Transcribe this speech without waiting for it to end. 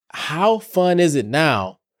how fun is it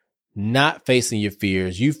now not facing your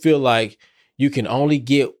fears? You feel like you can only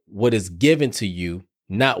get what is given to you,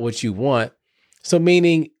 not what you want. So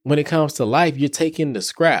meaning when it comes to life, you're taking the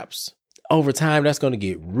scraps. Over time, that's going to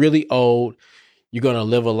get really old. You're going to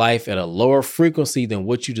live a life at a lower frequency than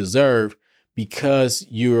what you deserve because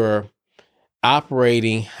you're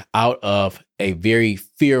operating out of a very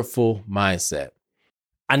fearful mindset.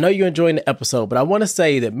 I know you're enjoying the episode, but I want to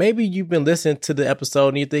say that maybe you've been listening to the episode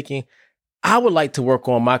and you're thinking, I would like to work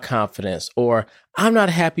on my confidence, or I'm not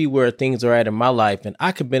happy where things are at in my life and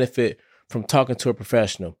I could benefit from talking to a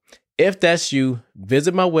professional. If that's you,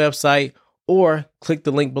 visit my website or click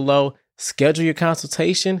the link below, schedule your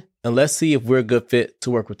consultation, and let's see if we're a good fit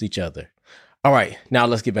to work with each other. All right, now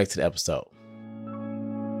let's get back to the episode.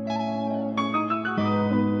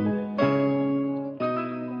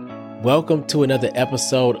 Welcome to another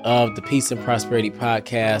episode of the Peace and Prosperity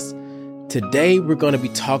Podcast. Today, we're going to be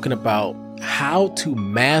talking about how to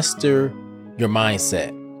master your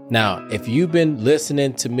mindset. Now, if you've been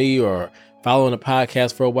listening to me or following the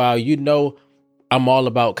podcast for a while, you know I'm all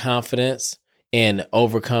about confidence and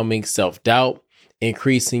overcoming self-doubt,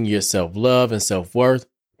 increasing your self-love and self-worth.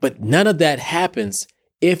 But none of that happens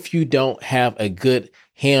if you don't have a good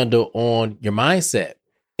handle on your mindset.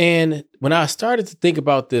 And when I started to think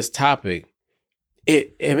about this topic,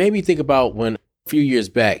 it made me think about when a few years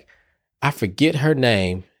back, I forget her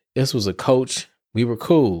name. This was a coach. We were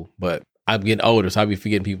cool, but I'm getting older, so I'll be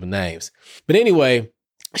forgetting people's names. But anyway,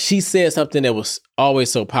 she said something that was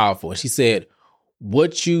always so powerful. And she said,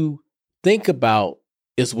 what you think about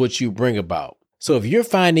is what you bring about. So if you're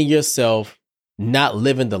finding yourself not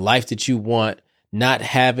living the life that you want, not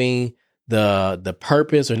having the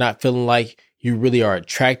purpose, or not feeling like you really are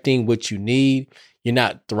attracting what you need, you're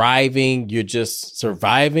not thriving, you're just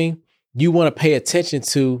surviving, you want to pay attention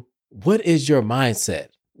to what is your mindset?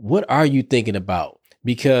 What are you thinking about?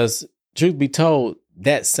 Because truth be told,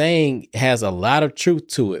 that saying has a lot of truth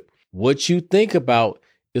to it. What you think about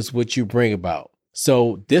is what you bring about.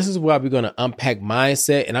 So this is why we're going to unpack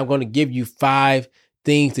mindset, and I'm going to give you 5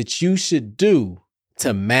 things that you should do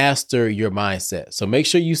to master your mindset. So make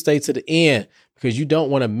sure you stay to the end because you don't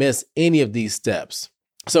want to miss any of these steps.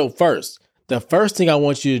 So the first thing I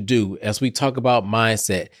want you to do as we talk about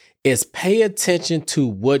mindset is pay attention to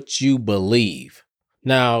what you believe.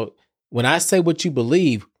 Now, when I say what you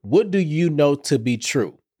believe, what do you know to be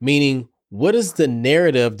true? Meaning, what is the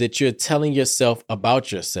narrative that you're telling yourself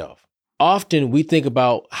about yourself? Often we think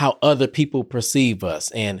about how other people perceive us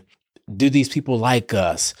and do these people like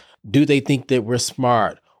us? Do they think that we're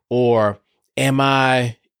smart? Or am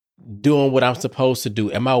I doing what I'm supposed to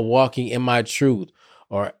do? Am I walking in my truth?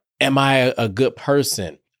 Or am I a good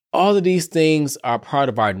person? All of these things are part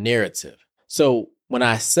of our narrative. So when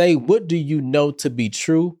I say, what do you know to be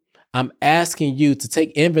true? I'm asking you to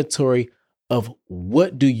take inventory of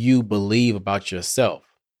what do you believe about yourself.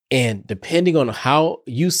 And depending on how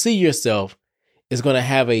you see yourself is going to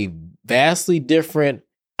have a vastly different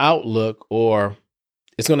outlook, or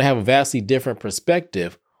it's going to have a vastly different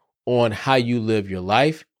perspective on how you live your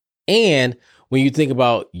life. And when you think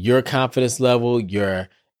about your confidence level, your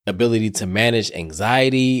ability to manage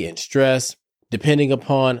anxiety and stress, depending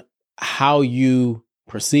upon how you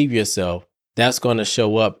perceive yourself, that's going to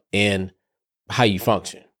show up in how you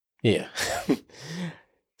function. Yeah.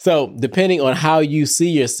 So depending on how you see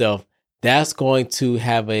yourself, that's going to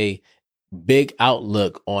have a big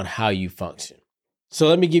outlook on how you function. So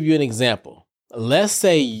let me give you an example. Let's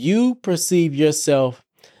say you perceive yourself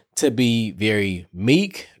to be very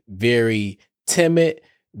meek, very timid,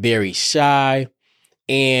 very shy,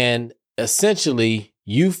 and essentially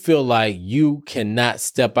you feel like you cannot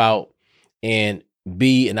step out and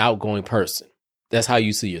be an outgoing person. That's how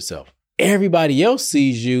you see yourself. Everybody else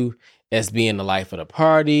sees you as being the life of the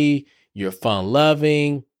party. You're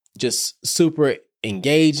fun-loving, just super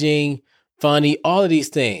engaging, funny, all of these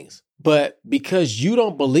things. But because you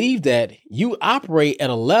don't believe that, you operate at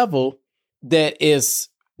a level that is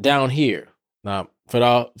down here. Now, for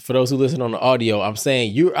those who listen on the audio, I'm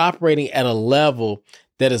saying you're operating at a level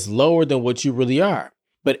that is lower than what you really are.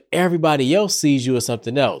 But everybody else sees you as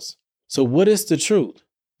something else. So what is the truth?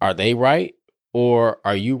 Are they right or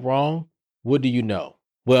are you wrong? What do you know?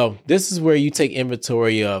 Well, this is where you take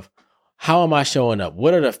inventory of how am I showing up?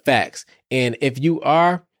 What are the facts? And if you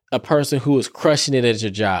are a person who is crushing it at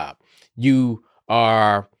your job, you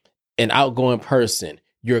are an outgoing person,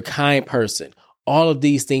 you're a kind person, all of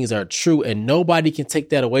these things are true and nobody can take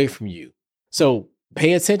that away from you. So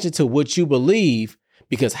pay attention to what you believe,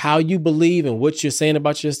 because how you believe and what you're saying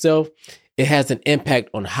about yourself, it has an impact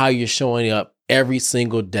on how you're showing up every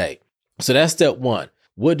single day. So that's step one.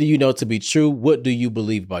 What do you know to be true? What do you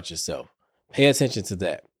believe about yourself? Pay attention to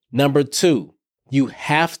that. Number 2, you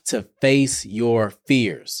have to face your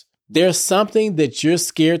fears. There's something that you're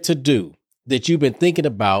scared to do that you've been thinking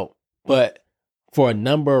about, but for a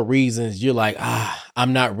number of reasons, you're like,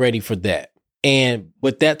 I'm not ready for that. And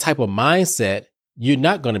with that type of mindset, you're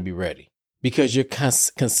not going to be ready because you're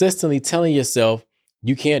consistently telling yourself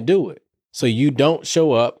you can't do it. So you don't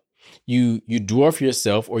show up, you dwarf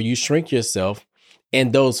yourself or you shrink yourself,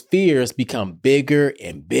 and those fears become bigger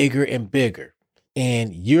and bigger and bigger.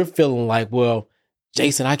 And you're feeling like, well,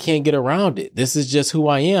 Jason, I can't get around it. This is just who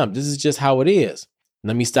I am. This is just how it is.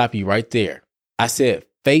 Let me stop you right there. I said,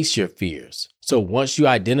 face your fears. So once you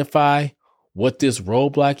identify what this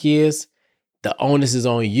roadblock is, the onus is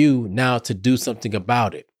on you now to do something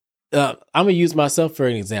about it. I'm going to use myself for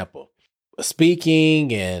an example.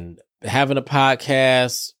 Speaking and having a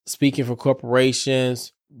podcast, speaking for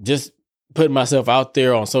corporations, just putting myself out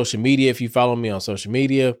there on social media. If you follow me on social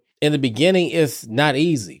media, in the beginning, it's not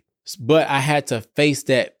easy, but I had to face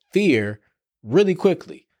that fear really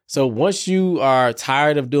quickly. So once you are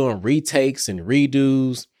tired of doing retakes and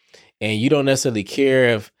redos, and you don't necessarily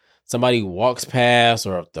care if somebody walks past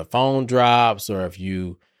or if the phone drops or if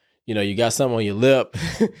you got something on your lip,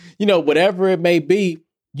 whatever it may be,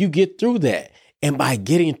 you get through that. And by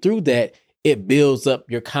getting through that, it builds up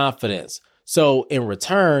your confidence. So in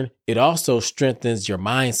return, it also strengthens your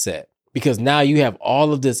mindset because now you have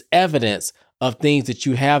all of this evidence of things that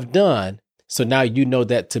you have done. So now you know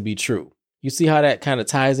that to be true. You see how that kind of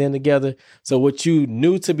ties in together? So what you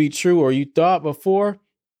knew to be true or you thought before,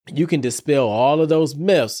 you can dispel all of those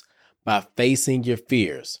myths by facing your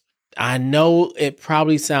fears. I know it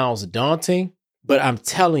probably sounds daunting, but I'm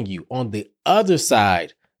telling you, on the other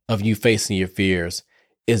side of you facing your fears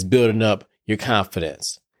is building up your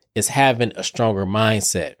confidence. It's having a stronger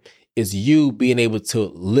mindset. It's you being able to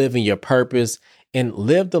live in your purpose and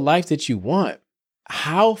live the life that you want.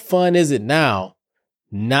 How fun is it now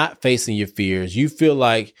not facing your fears? You feel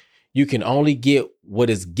like you can only get what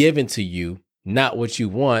is given to you, not what you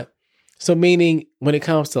want. So meaning when it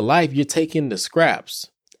comes to life, you're taking the scraps.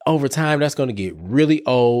 Over time, that's going to get really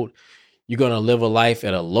old. You're going to live a life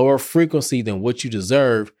at a lower frequency than what you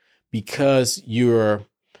deserve because you're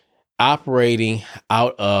operating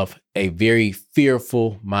out of a very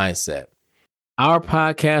fearful mindset. Our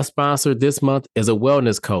podcast sponsor this month is a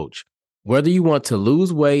wellness coach. Whether you want to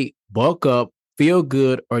lose weight, bulk up, feel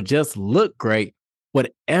good, or just look great,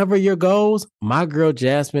 whatever your goals, my girl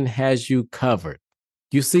Jasmine has you covered.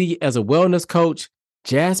 You see, as a wellness coach,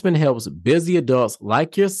 Jasmine helps busy adults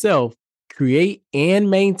like yourself create and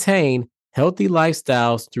maintain healthy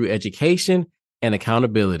lifestyles through education and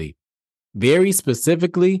accountability. Very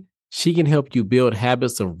specifically, she can help you build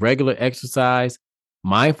habits of regular exercise,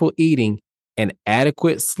 mindful eating, and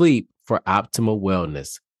adequate sleep for optimal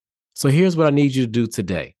wellness. So here's what I need you to do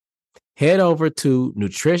today. Head over to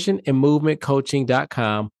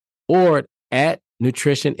nutritionandmovementcoaching.com or at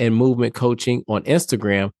Nutrition and Movement Coaching on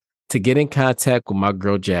Instagram to get in contact with my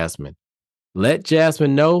girl, Jasmine. Let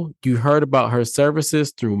Jasmine know you heard about her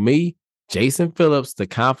services through me, Jason Phillips, the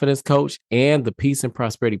Confidence Coach, and the Peace and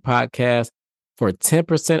Prosperity Podcast for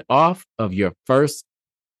 10% off of your first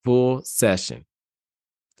full session.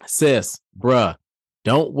 Sis, bruh,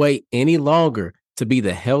 don't wait any longer to be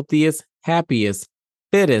the healthiest, happiest,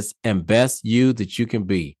 fittest, and best you that you can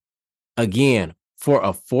be. Again, for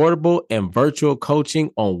affordable and virtual coaching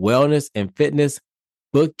on wellness and fitness,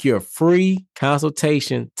 book your free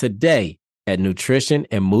consultation today at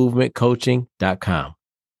nutritionandmovementcoaching.com.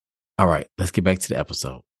 All right, let's get back to the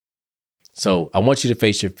episode. So I want you to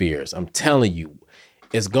face your fears. I'm telling you,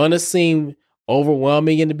 it's going to seem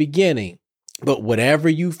overwhelming in the beginning, but whatever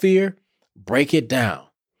you fear, break it down.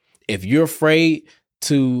 If you're afraid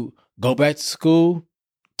to go back to school,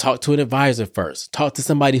 talk to an advisor first. Talk to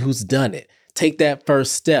somebody who's done it. Take that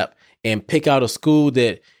first step and pick out a school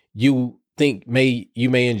that you think you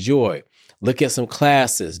may enjoy. Look at some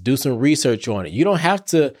classes, do some research on it. You don't have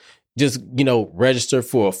to just, register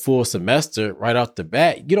for a full semester right off the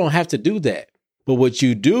bat. You don't have to do that. But what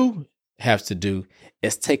you do have to do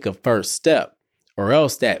is take a first step, or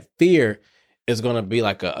else that fear is going to be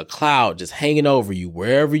like a cloud just hanging over you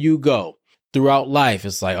wherever you go throughout life.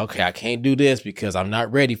 It's like, okay, I can't do this because I'm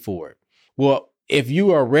not ready for it. Well, if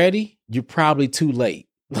you are ready, you're probably too late.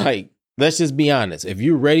 Like, let's just be honest. If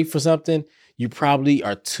you're ready for something, you probably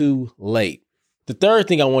are too late. The third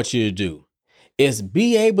thing I want you to do is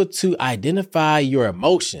be able to identify your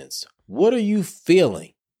emotions. What are you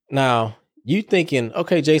feeling? Now, you thinking,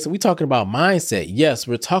 okay, Jason, we're talking about mindset. Yes,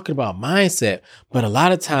 we're talking about mindset, but a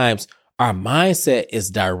lot of times Our mindset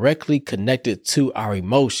is directly connected to our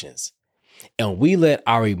emotions, and we let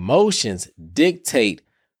our emotions dictate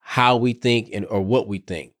how we think or what we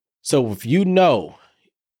think. So if you know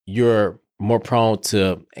you're more prone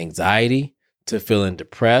to anxiety, to feeling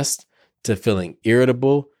depressed, to feeling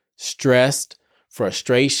irritable, stressed,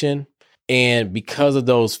 frustration, and because of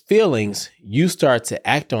those feelings, you start to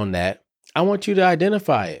act on that, I want you to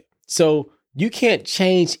identify it. So you can't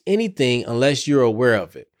change anything unless you're aware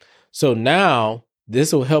of it. So now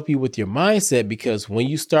this will help you with your mindset, because when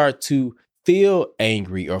you start to feel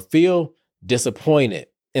angry or feel disappointed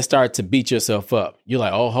and start to beat yourself up, you're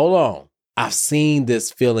like, oh, hold on. I've seen this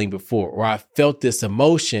feeling before, or I felt this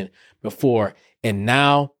emotion before. And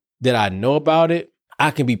now that I know about it,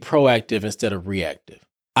 I can be proactive instead of reactive.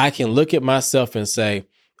 I can look at myself and say,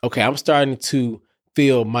 okay, I'm starting to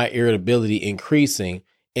feel my irritability increasing.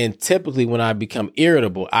 And typically when I become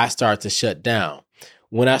irritable, I start to shut down.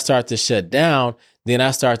 When I start to shut down, then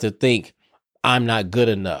I start to think I'm not good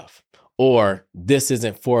enough, or this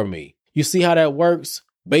isn't for me. You see how that works?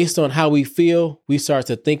 Based on how we feel, we start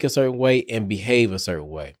to think a certain way and behave a certain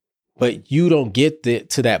way. But you don't get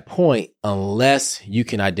to that point unless you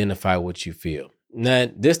can identify what you feel.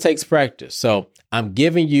 Now, this takes practice. So I'm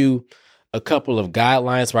giving you a couple of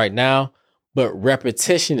guidelines right now, but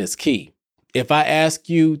repetition is key. If I ask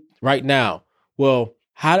you right now, well,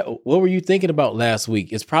 what were you thinking about last week?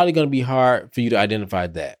 It's probably going to be hard for you to identify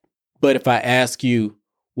that. But if I ask you,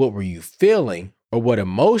 what were you feeling, or what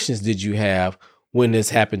emotions did you have when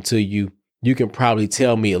this happened to you, you can probably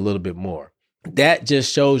tell me a little bit more. That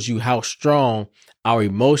just shows you how strong our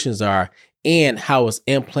emotions are and how it's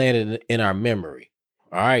implanted in our memory.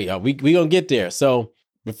 All right, y'all, we going to get there. So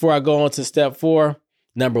before I go on to step 4,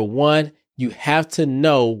 number 1, you have to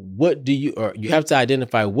know you have to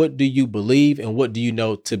identify what do you believe and what do you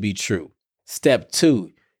know to be true. Step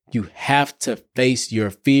 2, you have to face your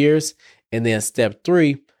fears. And then step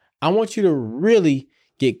 3, I want you to really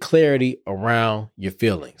get clarity around your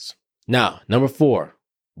feelings. Now, number 4,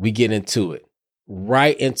 we get into it,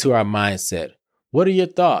 right into our mindset. What are your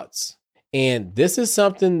thoughts? And this is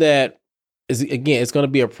something that is, again, it's going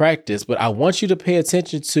to be a practice, but I want you to pay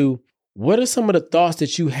attention to what are some of the thoughts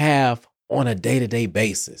that you have on a day-to-day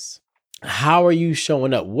basis. How are you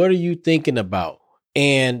showing up? What are you thinking about?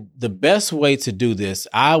 And the best way to do this,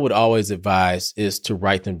 I would always advise, is to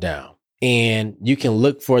write them down. And you can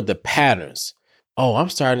look for the patterns. Oh, I'm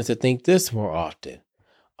starting to think this more often.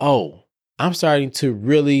 Oh, I'm starting to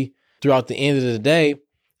really, throughout the end of the day,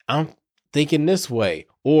 I'm thinking this way.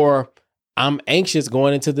 Or I'm anxious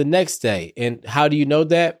going into the next day. And how do you know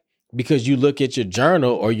that? Because you look at your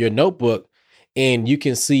journal or your notebook and you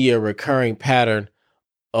can see a recurring pattern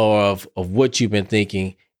of what you've been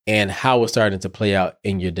thinking and how it's starting to play out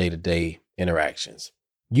in your day-to-day interactions.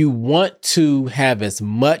 You want to have as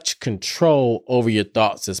much control over your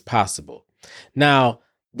thoughts as possible. Now,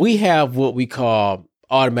 we have what we call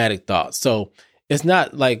automatic thoughts. So it's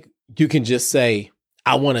not like you can just say,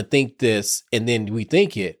 I want to think this, and then we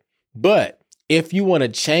think it. But if you want to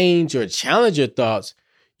change or challenge your thoughts,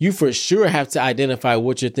 you for sure have to identify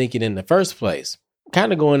what you're thinking in the first place.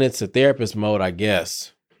 Kind of going into therapist mode, I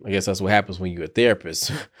guess. I guess that's what happens when you're a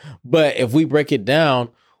therapist. But if we break it down,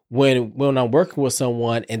 when I'm working with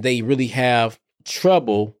someone and they really have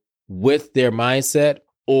trouble with their mindset,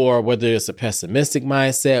 or whether it's a pessimistic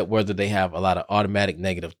mindset, whether they have a lot of automatic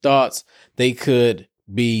negative thoughts, they could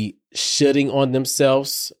be shitting on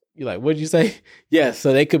themselves. You're like, what did you say? Yeah,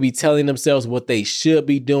 so they could be telling themselves what they should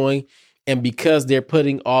be doing. And because they're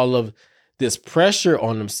putting all of this pressure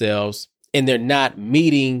on themselves and they're not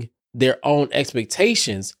meeting their own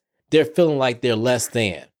expectations, they're feeling like they're less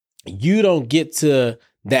than. You don't get to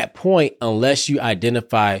that point unless you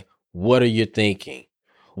identify what are you thinking?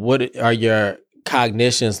 What are your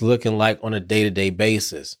cognitions looking like on a day-to-day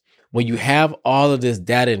basis? When you have all of this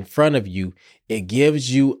data in front of you, it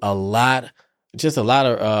gives you a lot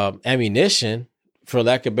of ammunition, for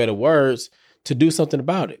lack of better words, to do something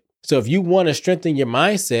about it. So if you want to strengthen your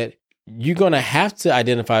mindset, you're going to have to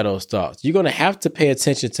identify those thoughts. You're going to have to pay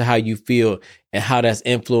attention to how you feel and how that's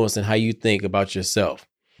influencing how you think about yourself.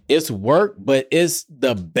 It's work, but it's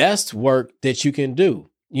the best work that you can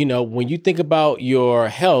do. You know, when you think about your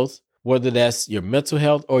health, whether that's your mental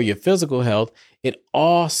health or your physical health, it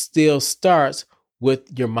all still starts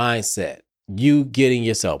with your mindset. You getting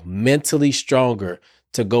yourself mentally stronger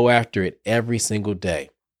to go after it every single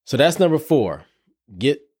day. So that's number 4.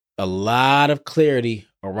 Get a lot of clarity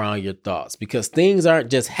around your thoughts, because things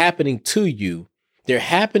aren't just happening to you. They're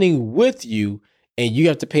happening with you, and you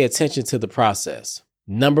have to pay attention to the process.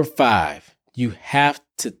 Number 5, you have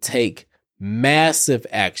to take massive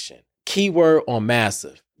action. keyword on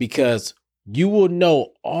massive, because you will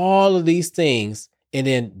know all of these things and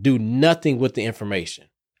then do nothing with the information.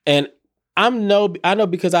 And I know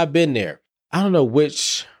because I've been there. I don't know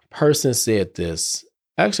which person said this.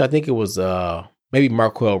 Actually, I think it was maybe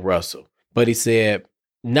Marquell Russell. But he said,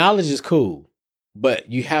 knowledge is cool,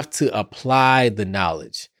 but you have to apply the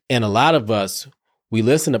knowledge. And a lot of us, we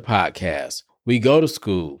listen to podcasts, we go to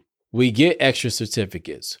school, we get extra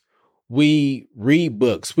certificates, we read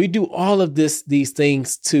books, we do all of these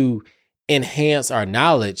things to enhance our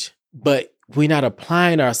knowledge, but we're not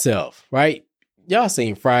applying ourselves, right? Y'all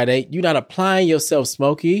seen Friday. You're not applying yourself,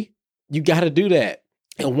 Smokey. You got to do that.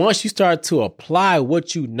 And once you start to apply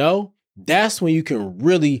what you know, that's when you can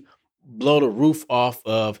really blow the roof off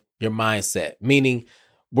of your mindset. Meaning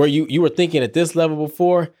where you were thinking at this level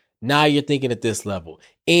before, now you're thinking at this level.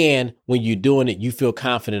 And when you're doing it, you feel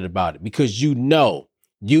confident about it because you know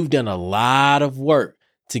you've done a lot of work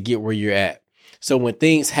to get where you're at. So when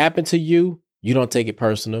things happen to you, you don't take it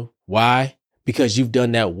personal. Why? Because you've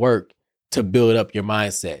done that work to build up your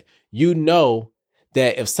mindset. You know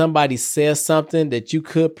that if somebody says something that you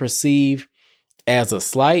could perceive as a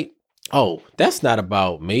slight, oh, that's not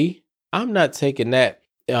about me. I'm not taking that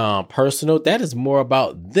personal. That is more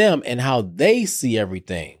about them and how they see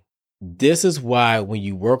everything. This is why when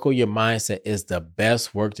you work on your mindset is the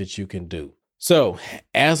best work that you can do. So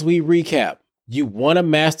as we recap, you want to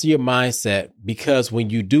master your mindset because when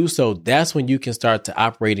you do so, that's when you can start to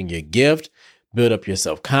operate in your gift, build up your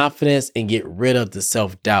self-confidence, and get rid of the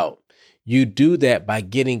self-doubt. You do that by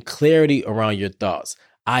getting clarity around your thoughts,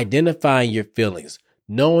 identifying your feelings,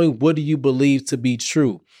 knowing what do you believe to be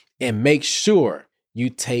true, and make sure you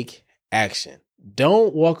take action.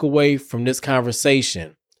 Don't walk away from this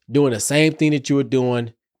conversation doing the same thing that you were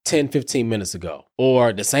doing 10, 15 minutes ago,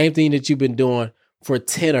 or the same thing that you've been doing for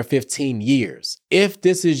 10 or 15 years. If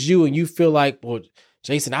this is you and you feel like, well,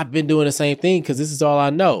 Jason, I've been doing the same thing because this is all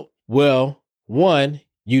I know. Well, one,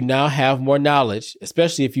 you now have more knowledge,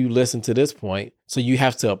 especially if you listen to this point. So you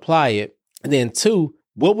have to apply it. And then two,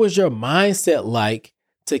 what was your mindset like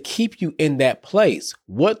to keep you in that place?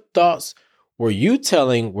 What thoughts were you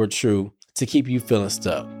telling were true to keep you feeling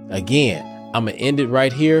stuck? Again, I'm going to end it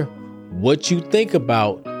right here. What you think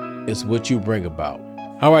about is what you bring about.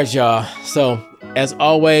 All right, y'all. So as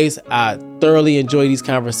always, I thoroughly enjoy these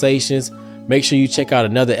conversations. Make sure you check out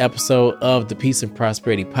another episode of the Peace and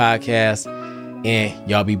Prosperity Podcast, and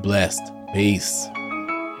y'all be blessed. Peace.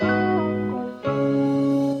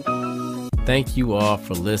 Thank you all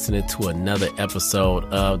for listening to another episode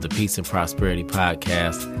of the Peace and Prosperity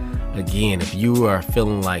Podcast. Again, if you are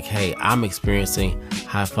feeling like, hey, I'm experiencing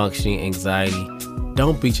high functioning anxiety,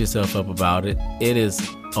 don't beat yourself up about it. It is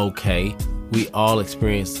okay. We all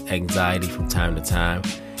experience anxiety from time to time.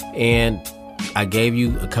 And I gave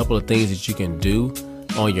you a couple of things that you can do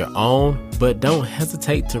on your own, but don't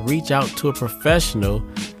hesitate to reach out to a professional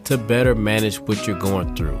to better manage what you're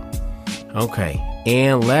going through. Okay.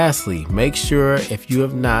 And lastly, make sure if you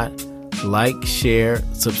have not, like, share,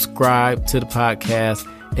 subscribe to the podcast,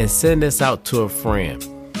 and send this out to a friend.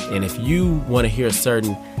 And if you want to hear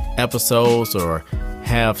certain episodes or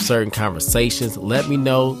have certain conversations, let me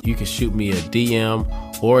know. You can shoot me a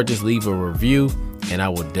DM or just leave a review, and I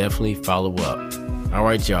will definitely follow up. All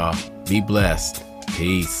right, y'all. Be blessed.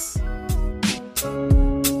 Peace.